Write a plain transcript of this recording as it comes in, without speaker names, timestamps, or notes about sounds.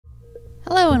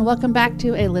Hello and welcome back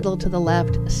to A Little to the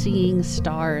Left, Seeing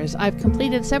Stars. I've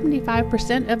completed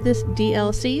 75% of this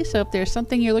DLC, so if there's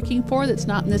something you're looking for that's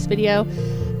not in this video,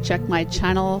 check my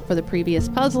channel for the previous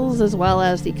puzzles, as well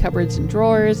as the cupboards and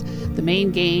drawers, the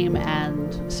main game,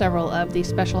 and several of the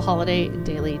special holiday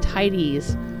daily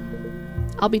tidies.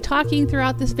 I'll be talking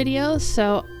throughout this video,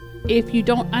 so if you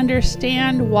don't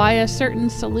understand why a certain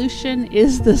solution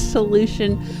is the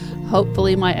solution,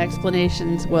 hopefully my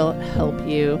explanations will help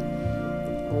you.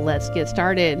 Let's get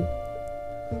started.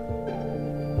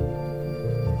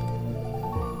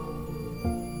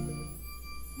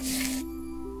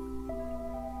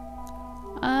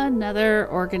 Another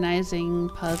organizing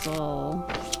puzzle.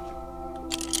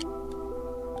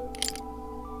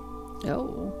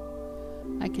 Oh,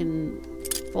 I can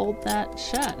fold that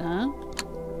shut, huh?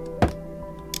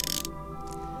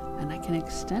 And I can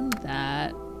extend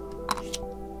that.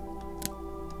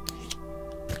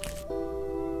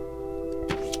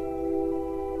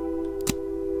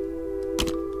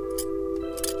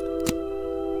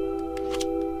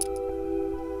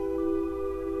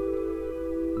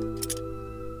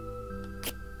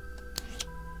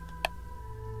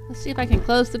 Let's see if I can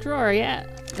close the drawer. Yeah,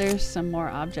 there's some more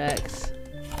objects.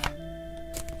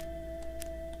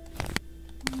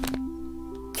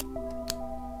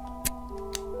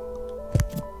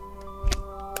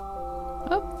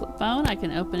 Oh, flip phone, I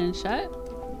can open and shut.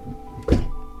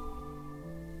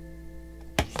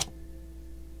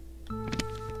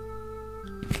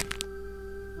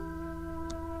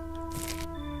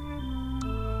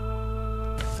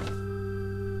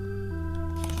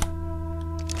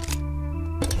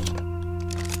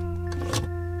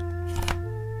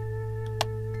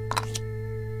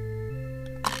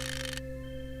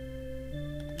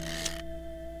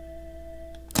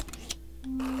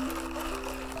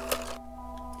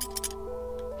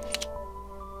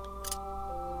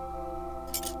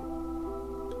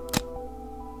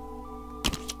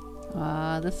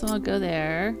 This one will go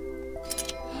there.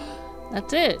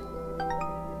 That's it.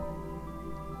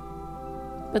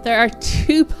 But there are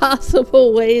two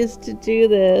possible ways to do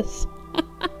this.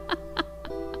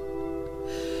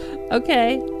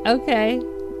 Okay.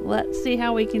 Let's see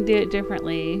how we can do it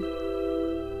differently.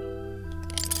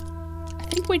 I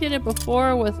think we did it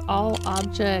before with all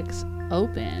objects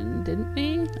open, didn't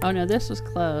we? Oh no, this was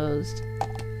closed.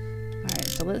 Alright,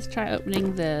 so let's try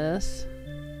opening this.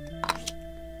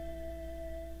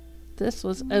 This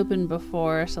was open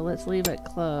before, so let's leave it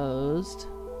closed.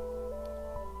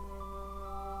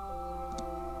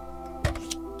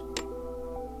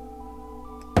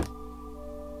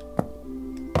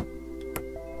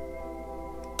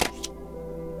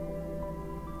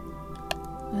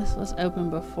 This was open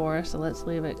before, so let's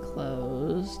leave it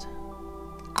closed.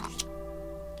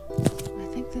 I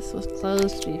think this was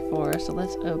closed before, so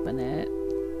let's open it.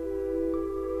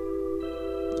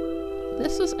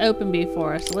 This was open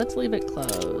before, so let's leave it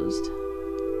closed.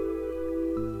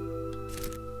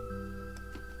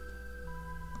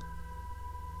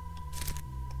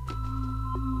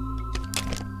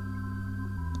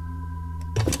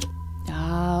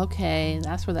 Ah, okay,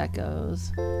 that's where that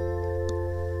goes.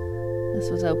 This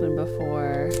was open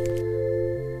before.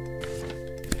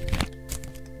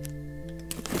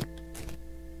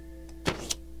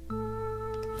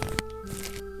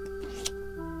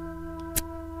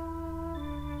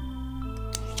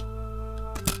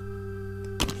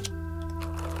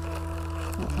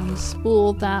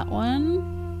 Unspool that one.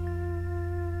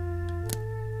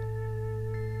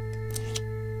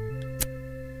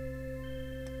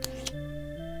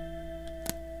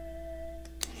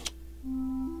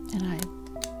 And I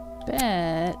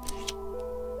bet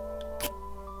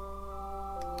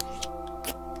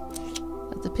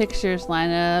that the pictures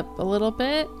line up a little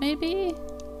bit, maybe?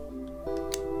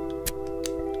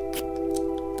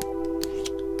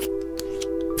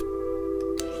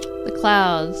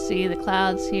 Clouds, see the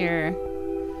clouds here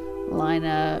line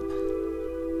up.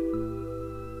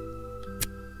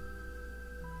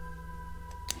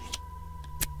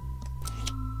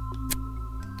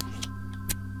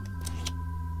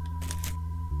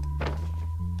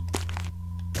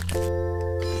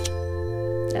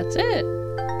 That's it.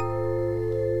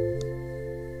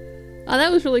 Oh,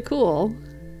 that was really cool.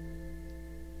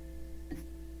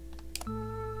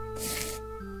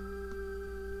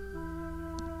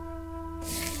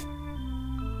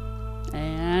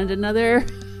 And another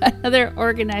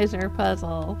organizer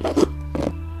puzzle.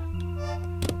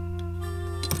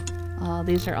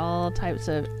 These are all types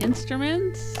of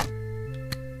instruments.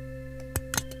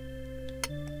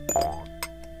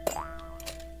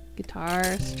 Guitar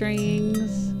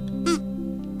strings,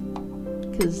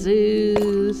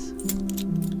 kazoos,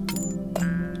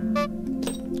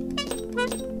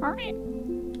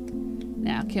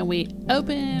 Now, can we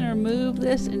open or move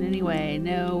this in any way?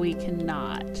 No, we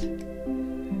cannot.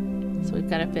 So we've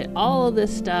got to fit all of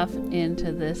this stuff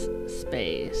into this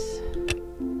space.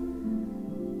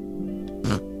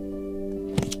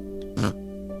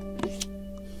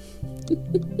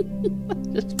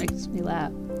 Just makes me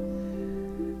laugh.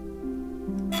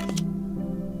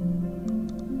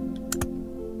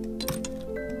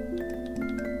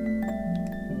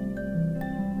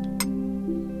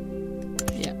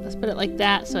 Yeah, let's put it like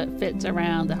that so it fits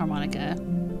around the harmonica.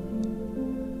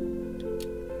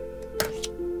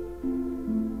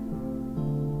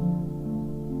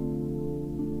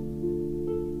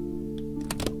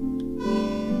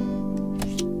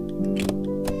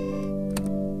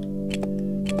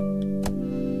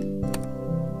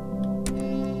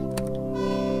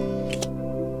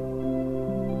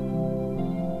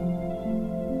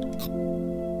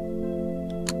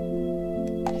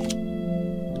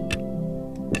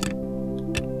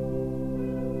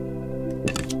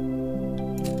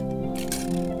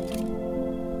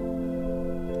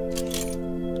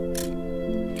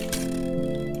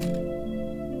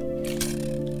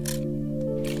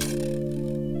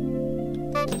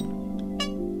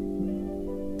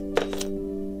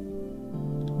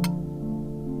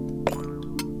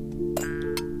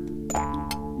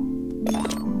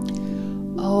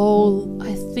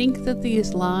 That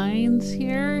these lines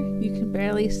here, you can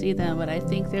barely see them, but I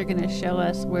think they're going to show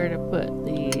us where to put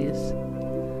these.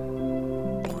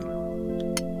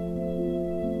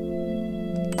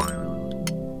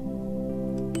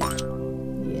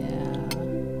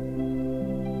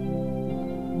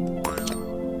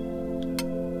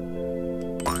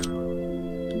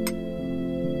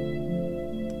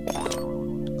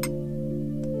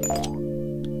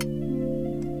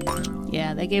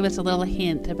 Yeah, they gave us a little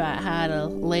hint about how to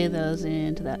lay those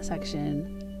into that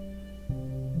section.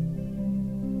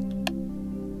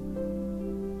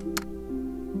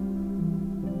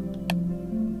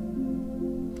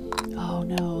 Oh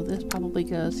no, this probably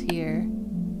goes here.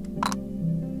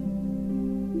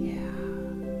 Yeah.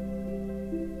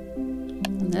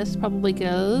 And this probably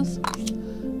goes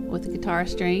with the guitar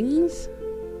strings.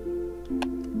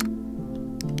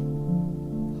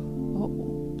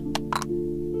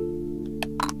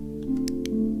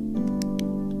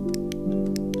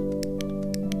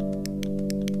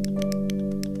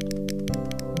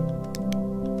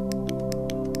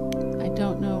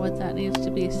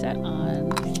 Set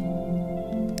on. I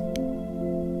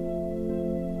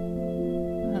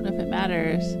don't know if it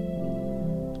matters.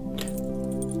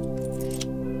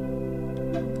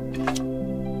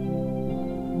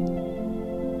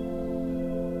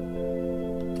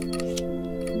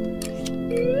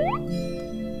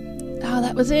 Oh,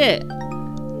 that was it.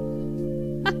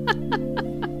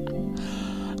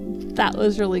 That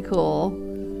was really cool.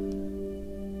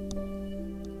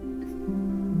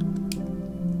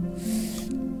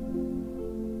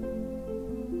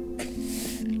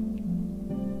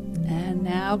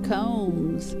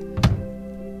 Combs.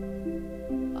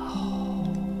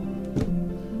 Oh,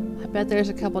 I bet there's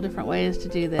a couple different ways to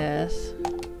do this.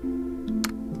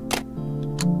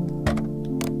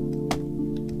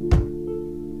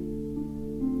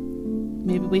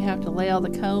 Maybe we have to lay all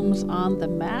the combs on the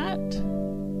mat.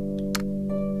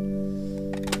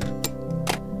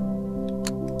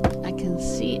 I can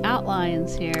see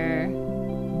outlines here.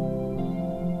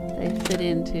 They fit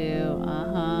into,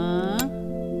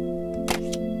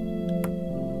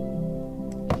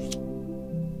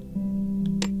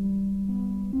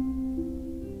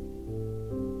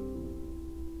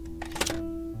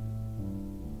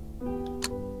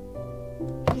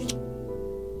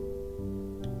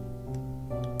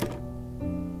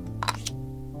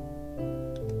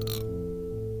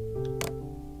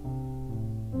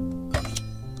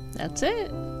 That's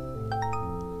it.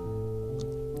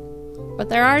 But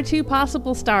there are 2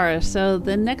 possible stars, so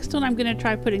the next one I'm going to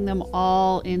try putting them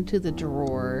all into the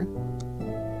drawer.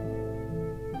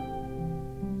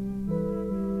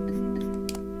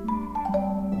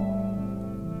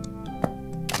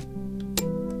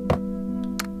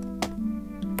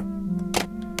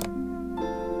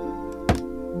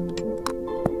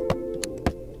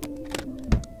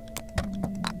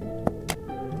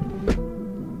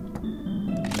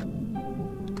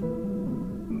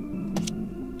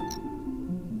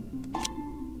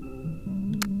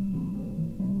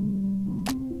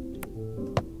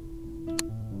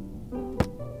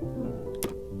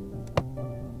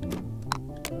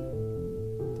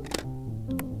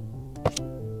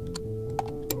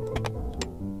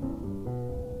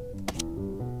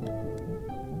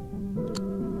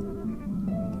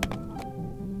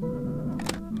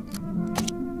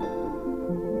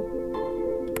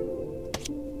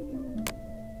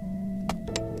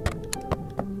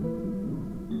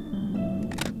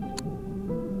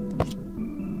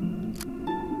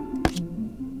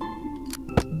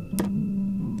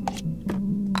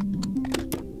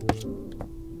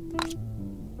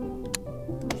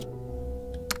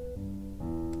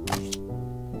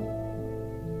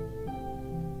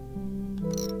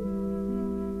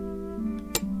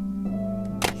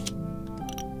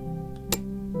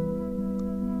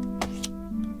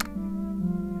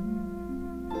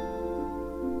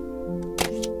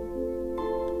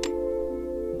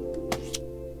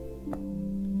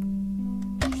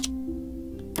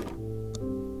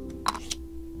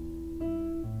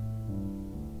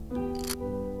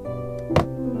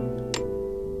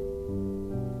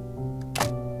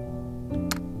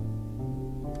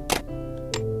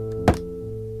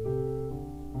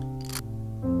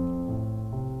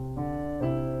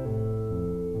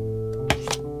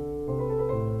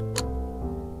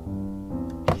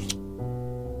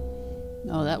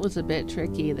 that was a bit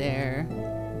tricky there.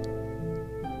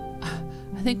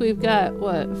 I think we've got,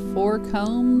 what, 4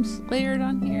 combs layered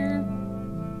on here?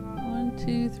 1,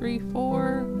 2, 3,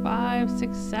 4, 5,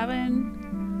 6,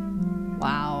 7.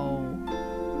 Wow.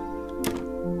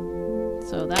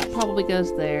 So that probably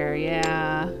goes there,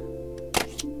 yeah.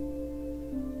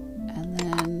 And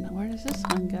then, where does this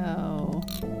one go?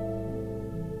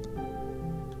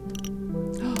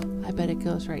 Oh, I bet it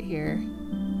goes right here.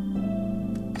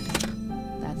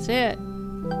 That's it.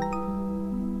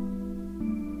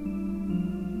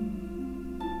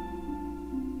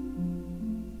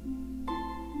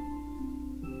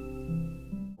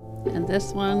 And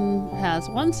this one has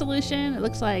one solution. It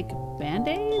looks like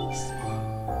Band-Aids.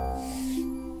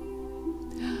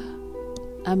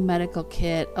 A medical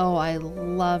kit. Oh, I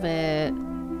love it.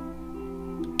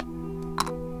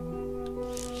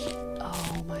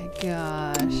 Oh my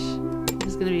gosh. This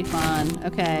is gonna be fun.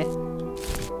 Okay.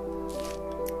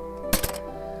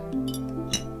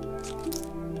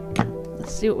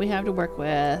 Let's see what we have to work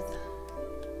with.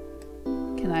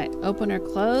 Can I open or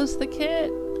close the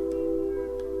kit?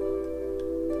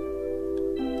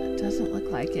 It doesn't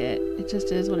look like it. It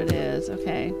just is what it is.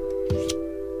 Okay.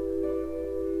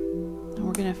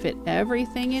 We're gonna fit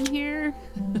everything in here?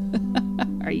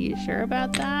 Are you sure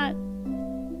about that?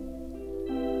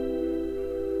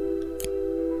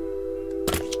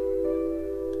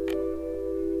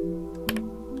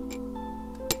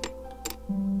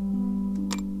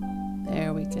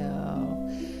 There we go.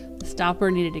 The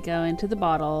stopper needed to go into the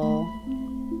bottle.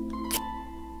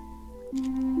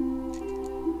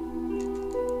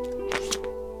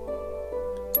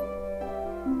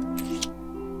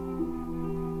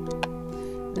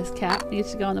 This cap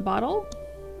needs to go in the bottle.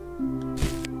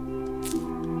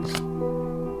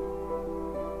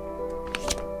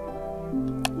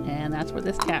 And that's where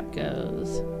this cap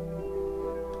goes.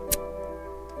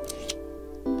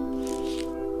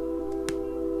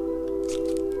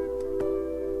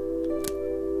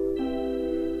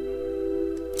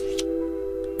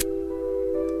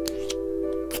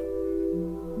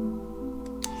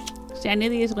 See, I knew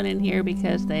these went in here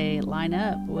because they line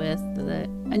up with the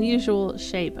unusual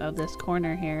shape of this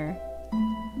corner here.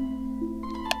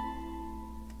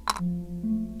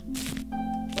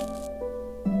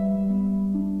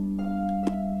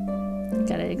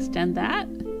 Gotta extend that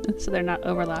so they're not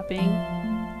overlapping.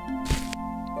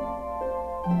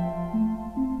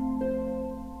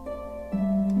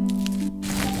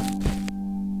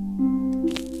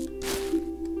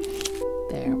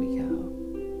 There we go.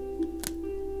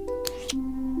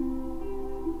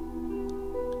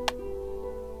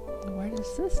 Where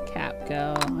does this cap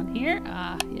go? On here?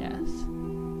 Ah, yes.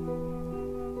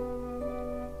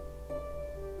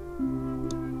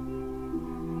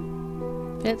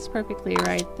 Fits perfectly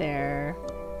right there.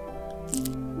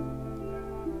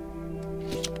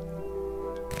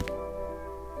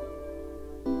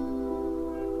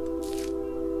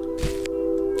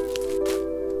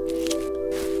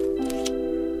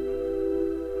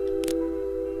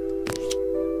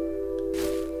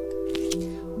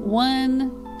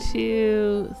 One,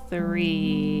 2,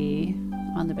 3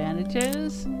 on the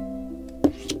bandages.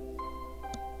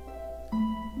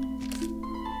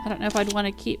 I don't know if I'd want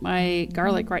to keep my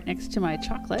garlic right next to my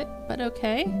chocolate, but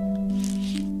okay.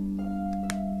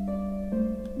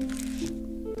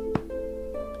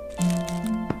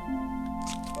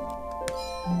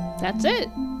 That's it.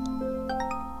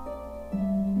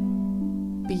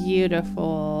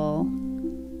 Beautiful.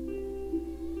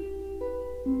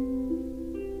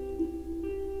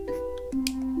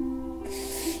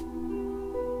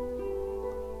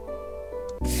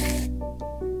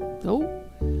 Oh,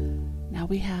 now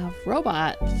we have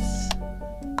robots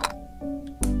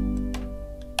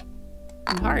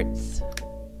and hearts.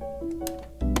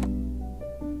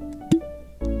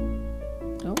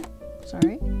 Oh,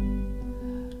 sorry.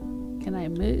 Can I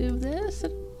move this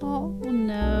at all?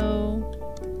 No.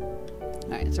 All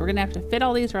right, so we're gonna have to fit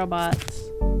all these robots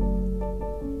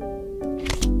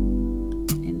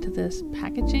into this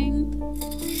packaging.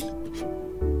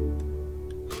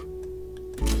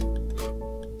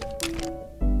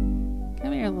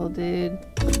 Come here, little dude.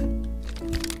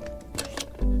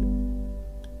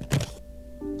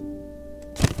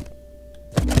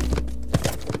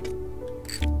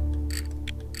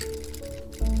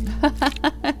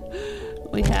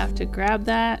 We have to grab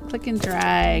that, click and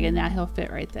drag, and now he'll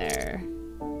fit right there.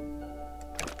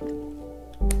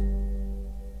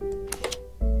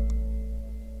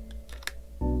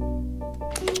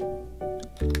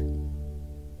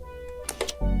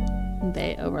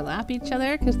 They overlap each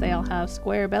other because they all have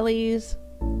square bellies.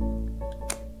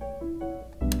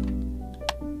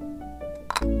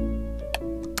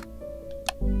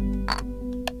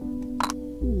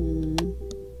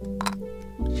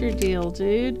 your deal,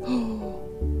 dude?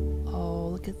 Oh,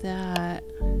 look at that.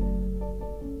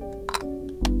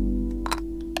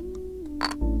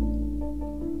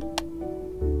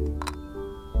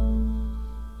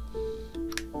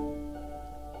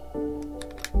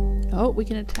 Oh, we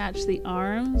can attach the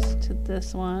arms to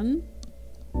this one.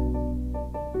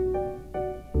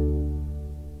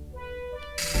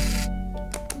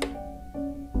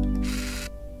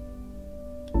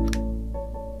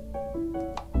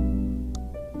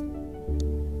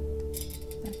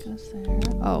 That goes there.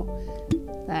 Oh,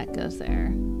 that goes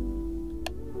there.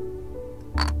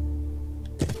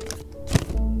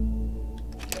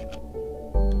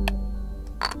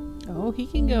 Oh, he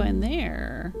can go in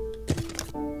there.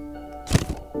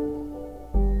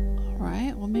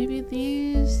 Well, maybe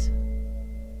these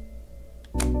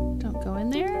don't go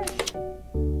in there.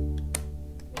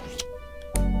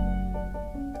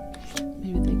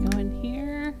 Maybe they go in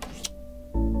here.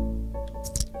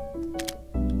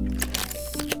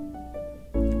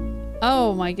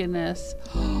 Oh my goodness.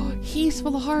 He's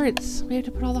full of hearts. We have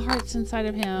to put all the hearts inside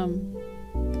of him.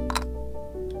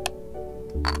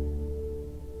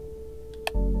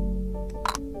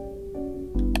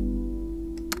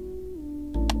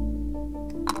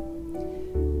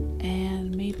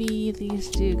 These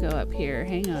do go up here.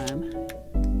 Hang on.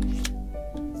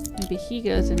 Maybe he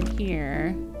goes in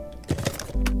here.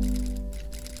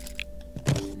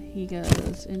 He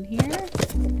goes in here.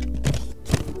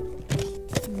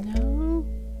 No.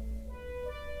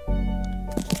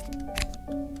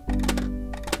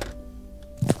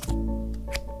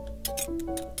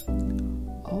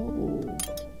 Oh.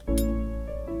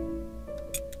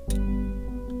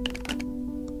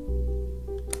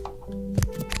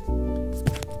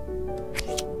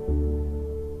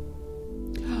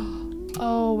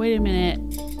 Oh, wait a minute.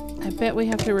 I bet we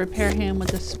have to repair him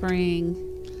with a spring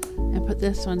and put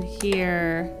this one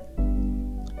here.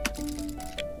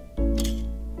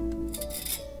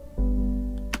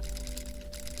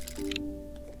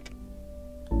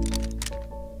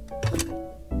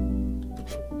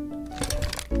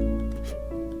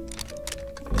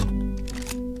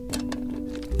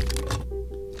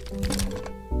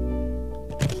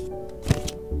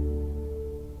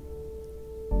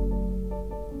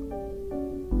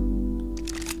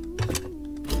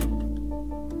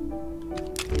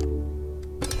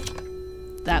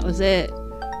 That was it.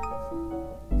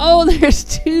 Oh, there's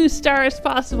 2 stars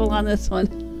possible on this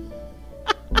one.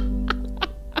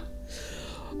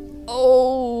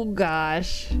 Oh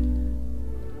gosh.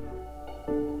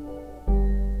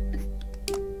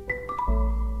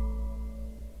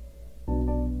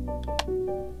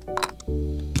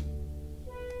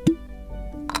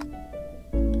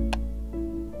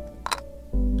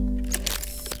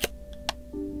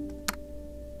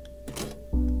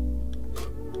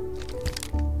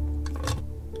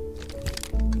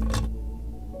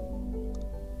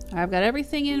 I've got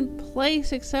everything in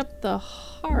place except the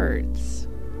hearts.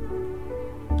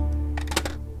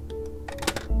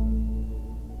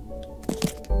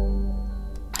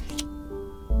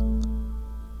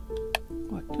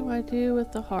 What do I do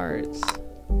with the hearts?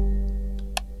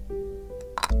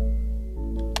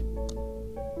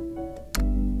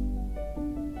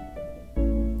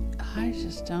 I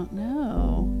just don't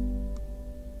know.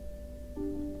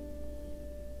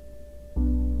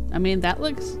 I mean, that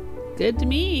looks good to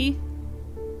me.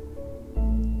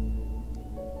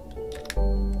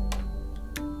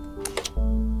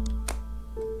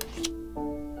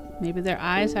 Maybe their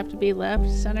eyes have to be left,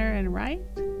 center, and right?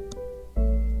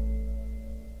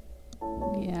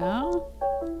 Yeah,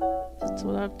 that's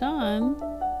what I've done.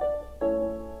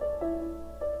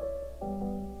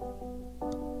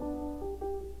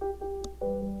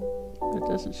 It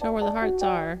doesn't show where the hearts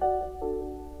are.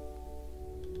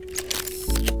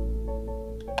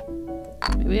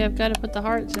 Maybe I've got to put the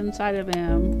hearts inside of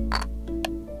him.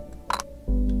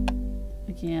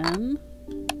 Again.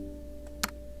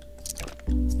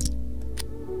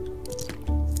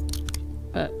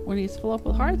 But when he's full up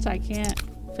with hearts, I can't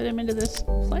fit him into this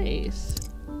place.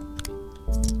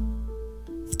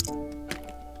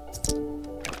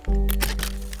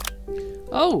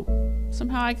 Oh!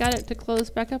 Somehow I got it to close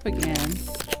back up again.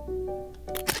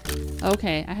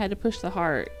 Okay, I had to push the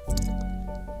heart.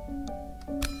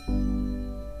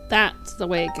 That's the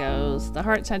way it goes. The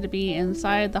hearts had to be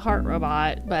inside the heart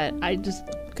robot, but I just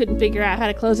couldn't figure out how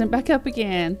to close him back up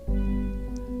again.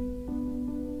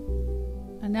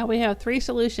 And now we have 3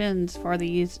 solutions for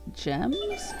these gems.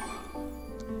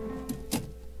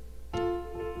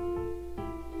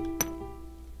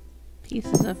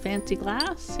 Pieces of fancy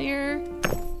glass here.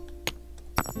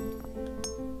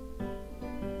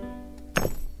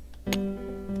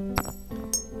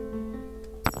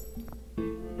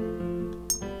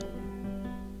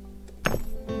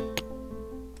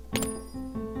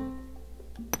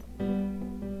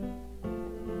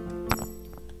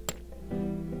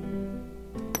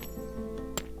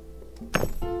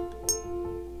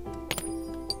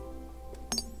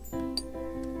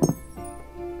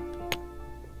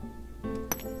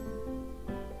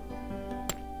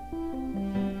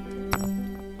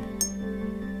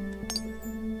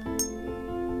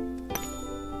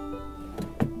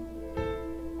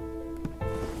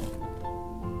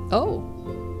 Oh,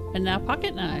 and now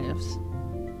pocket knives.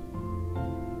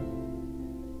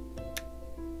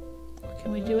 What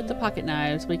can we do with the pocket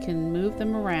knives? We can move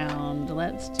them around.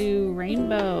 Let's do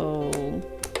rainbow.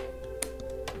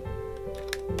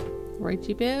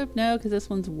 Right, bib? No, because this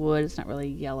one's wood. It's not really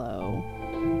yellow.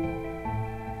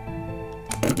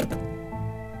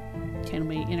 Can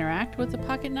we interact with the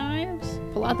pocket knives?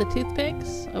 Pull out the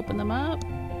toothpicks, open them up.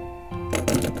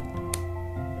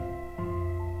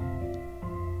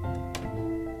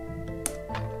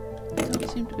 Don't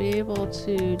seem to be able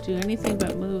to do anything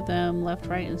but move them left,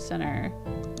 right, and center.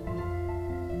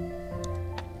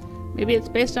 Maybe it's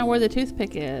based on where the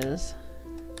toothpick is.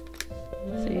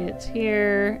 See, it's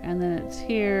here, and then it's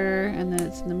here, and then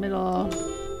it's in the middle.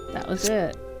 That was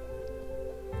it.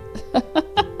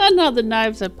 Now the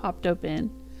knives have popped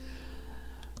open.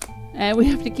 And we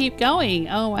have to keep going.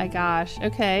 Oh my gosh.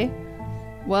 Okay.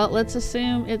 Well, let's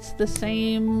assume it's the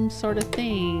same sort of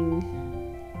thing.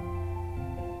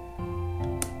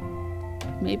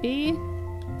 Maybe?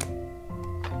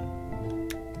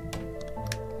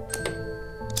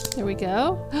 There we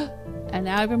go. And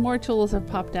now even more tools have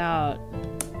popped out.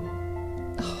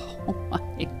 Oh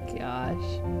my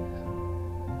gosh.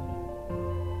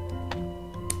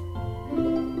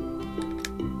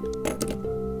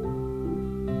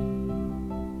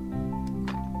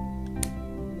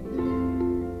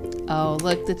 Oh,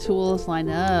 look, the tools line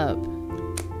up.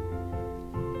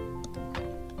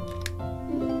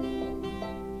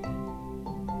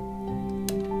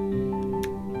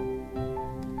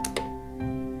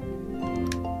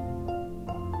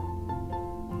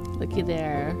 Looky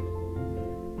there.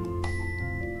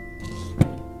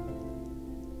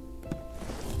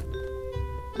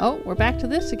 Oh, we're back to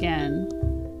this again.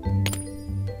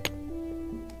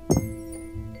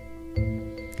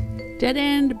 Dead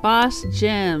end boss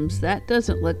gems. That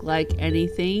doesn't look like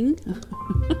anything.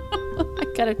 I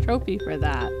got a trophy for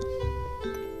that.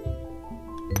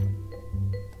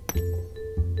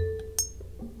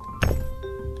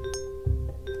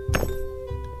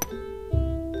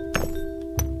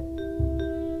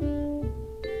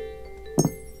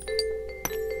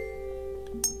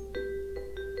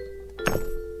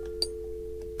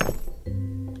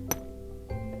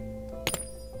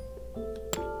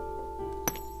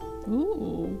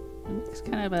 Ooh, it looks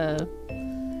kind of a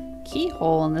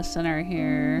keyhole in the center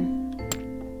here.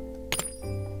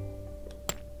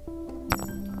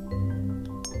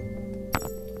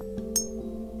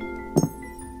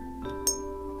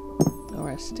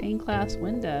 Or a stained glass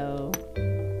window.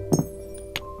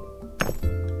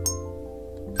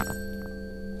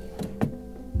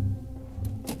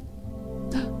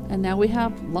 And now we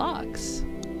have locks.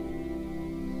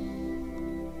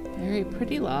 Very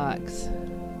pretty locks.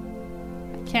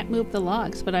 Can't move the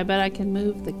locks, but I bet I can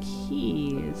move the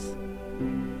keys.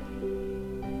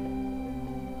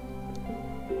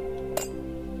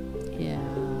 Yeah.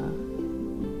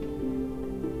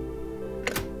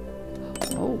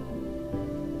 Oh.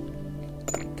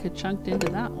 Could chunked into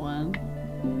that one.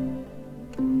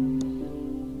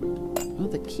 Oh,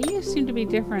 the keys seem to be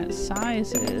different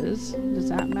sizes. Does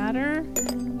that matter?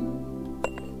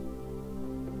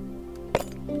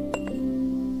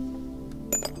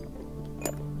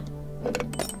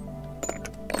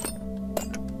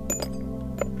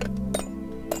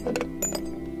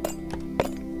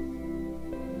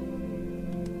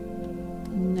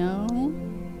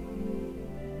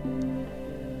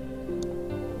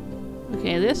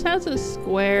 Okay, this has a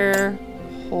square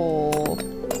hole.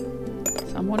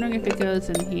 So I'm wondering if it goes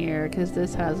in here because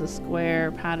this has a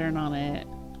square pattern on it.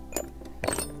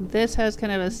 This has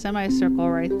kind of a semicircle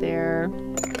right there.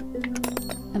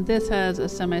 And this has a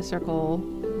semicircle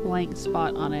blank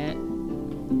spot on it.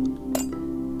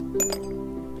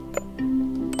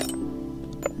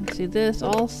 And see, this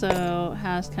also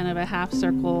has kind of a half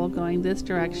circle going this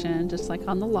direction, just like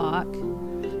on the lock.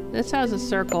 This has a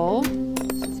circle.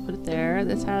 Put it there.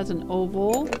 This has an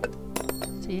oval.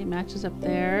 See, it matches up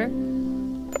there.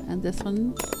 And this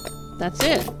one, that's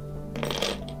it.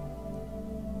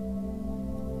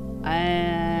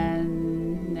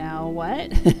 And now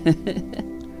what?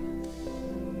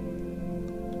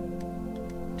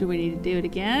 Do we need to do it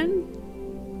again?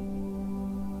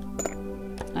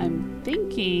 I'm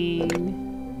thinking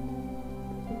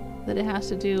that it has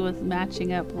to do with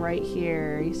matching up right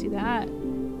here. You see that?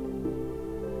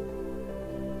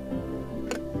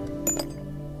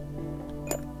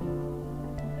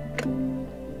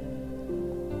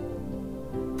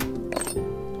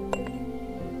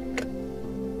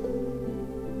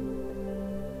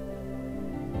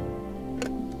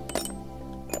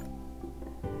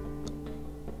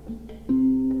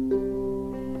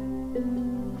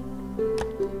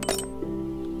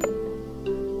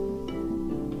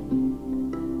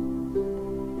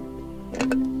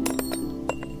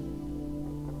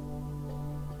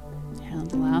 And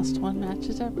the last one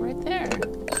matches up right there.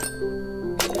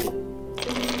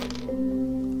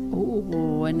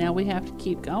 Ooh, and now we have to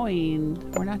keep going.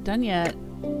 We're not done yet.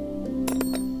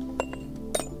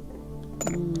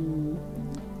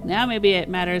 Now maybe it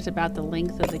matters about the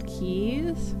length of the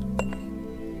keys.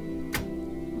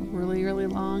 A really, really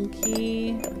long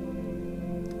key.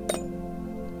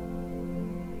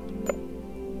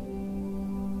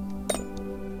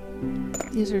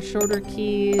 These are shorter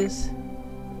keys.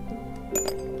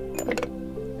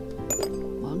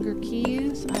 Longer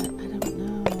keys? I don't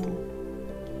know.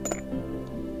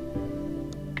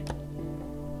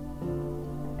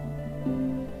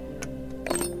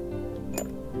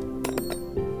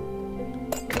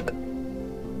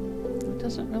 It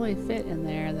doesn't really fit in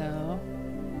there though.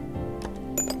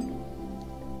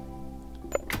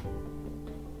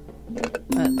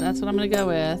 But that's what I'm gonna go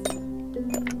with.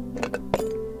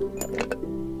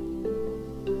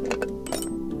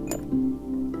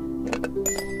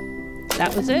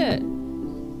 That was it.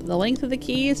 The length of the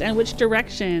keys and which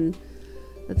direction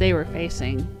that they were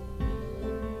facing.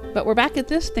 But we're back at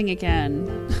this thing again.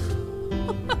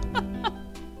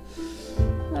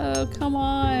 Oh, come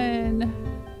on.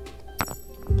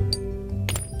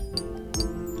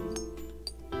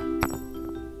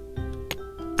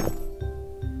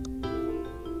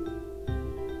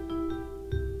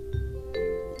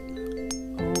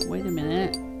 Oh, wait a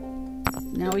minute.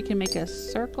 Now we can make a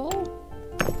circle.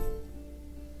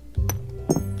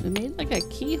 We made like a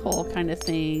keyhole kind of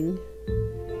thing.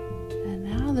 And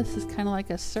now this is kind of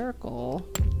like a circle.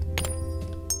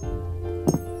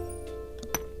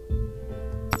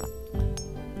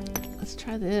 Let's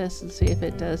try this and see if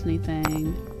it does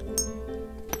anything.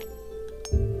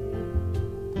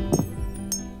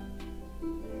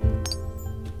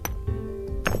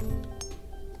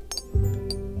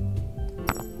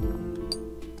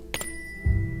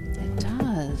 It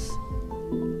does.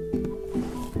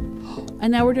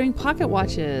 And now we're doing pocket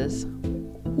watches.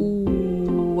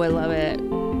 Ooh, I love it.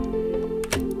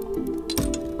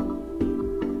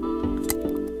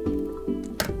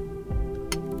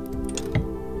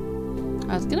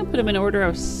 I was gonna put them in order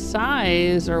of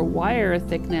size or wire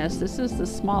thickness. This is the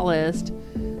smallest.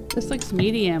 This looks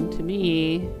medium to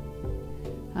me.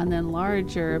 And then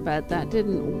larger, but that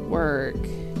didn't work.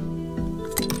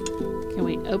 Can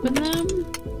we open them?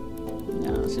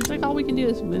 No, it seems like all we can do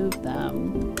is move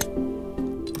them.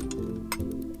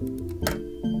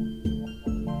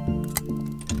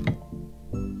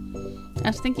 I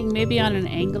was thinking maybe on an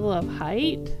angle of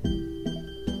height,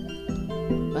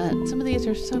 but some of these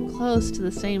are so close to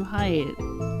the same height.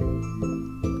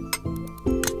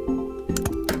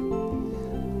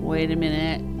 Wait a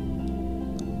minute.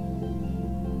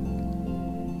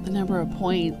 The number of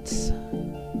points.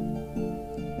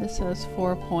 This has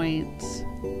 4 points.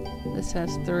 This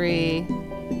has 3.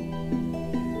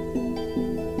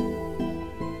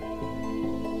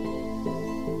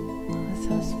 This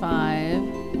has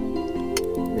 5.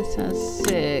 This has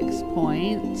 6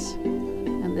 points,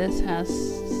 and this has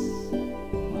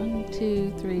 1,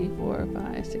 2, 3, 4,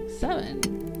 5, 6, 7.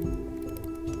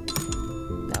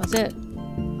 That was it.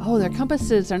 Oh, they're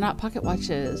compasses. They're not pocket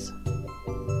watches.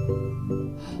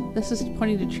 This is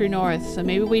pointing to true north, so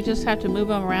maybe we just have to move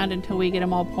them around until we get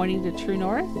them all pointing to true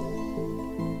north.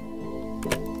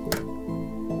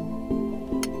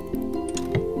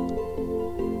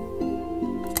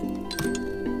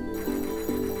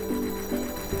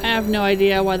 I have no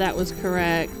idea why that was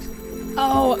correct.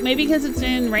 Oh, maybe because it's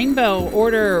in rainbow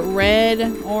order. Red,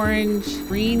 orange,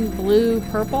 green, blue,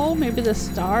 purple. Maybe the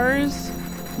stars.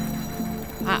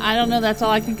 I don't know. That's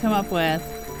all I can come up with.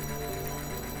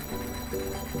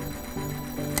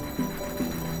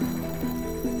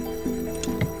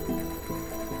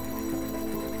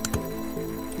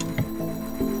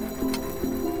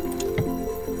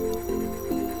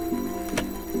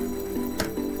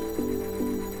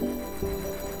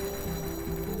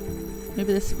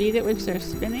 Maybe the speed at which they're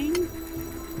spinning?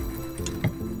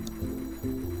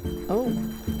 Oh.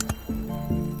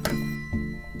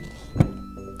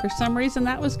 For some reason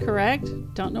that was correct.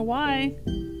 Don't know why.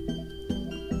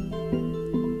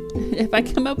 If I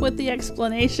come up with the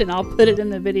explanation, I'll put it in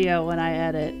the video when I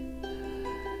edit.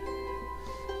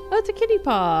 Oh, it's a kitty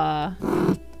paw.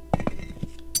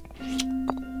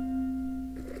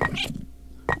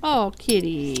 Oh,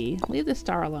 kitty. Leave the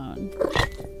star alone.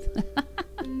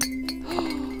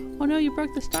 Oh no, you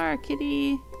broke the star,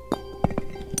 kitty.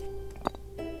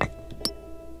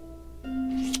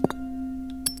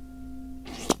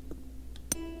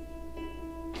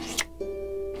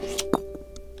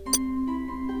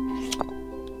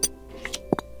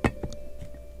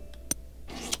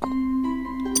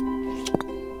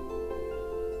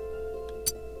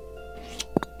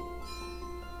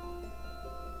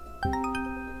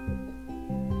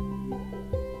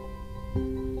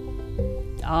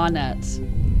 Aw, nuts.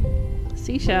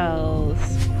 Seashells.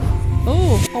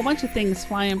 Oh, a whole bunch of things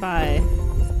flying by.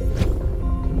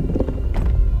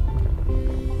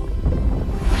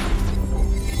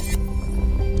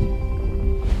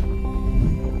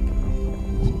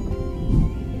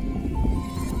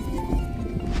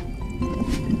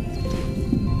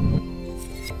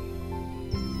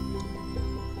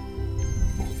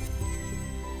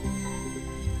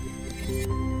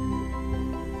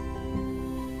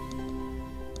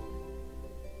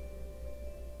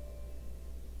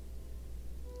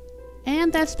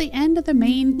 And that's the end of the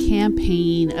main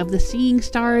campaign of the Seeing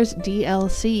Stars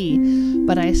DLC,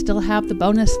 but I still have the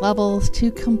bonus levels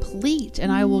to complete,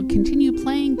 and I will continue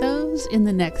playing those in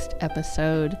the next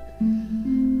episode.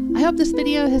 I hope this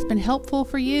video has been helpful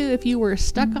for you if you were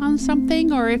stuck on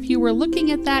something, or if you were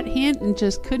looking at that hint and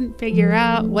just couldn't figure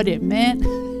out what it meant.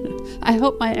 I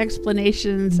hope my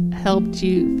explanations helped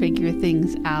you figure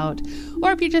things out.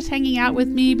 Or if you're just hanging out with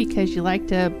me because you like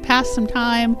to pass some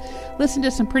time, listen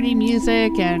to some pretty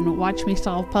music, and watch me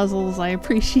solve puzzles, I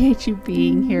appreciate you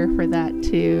being here for that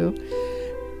too.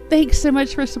 Thanks so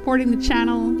much for supporting the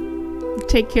channel.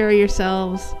 Take care of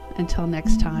yourselves. Until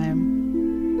next time.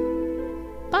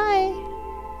 Bye!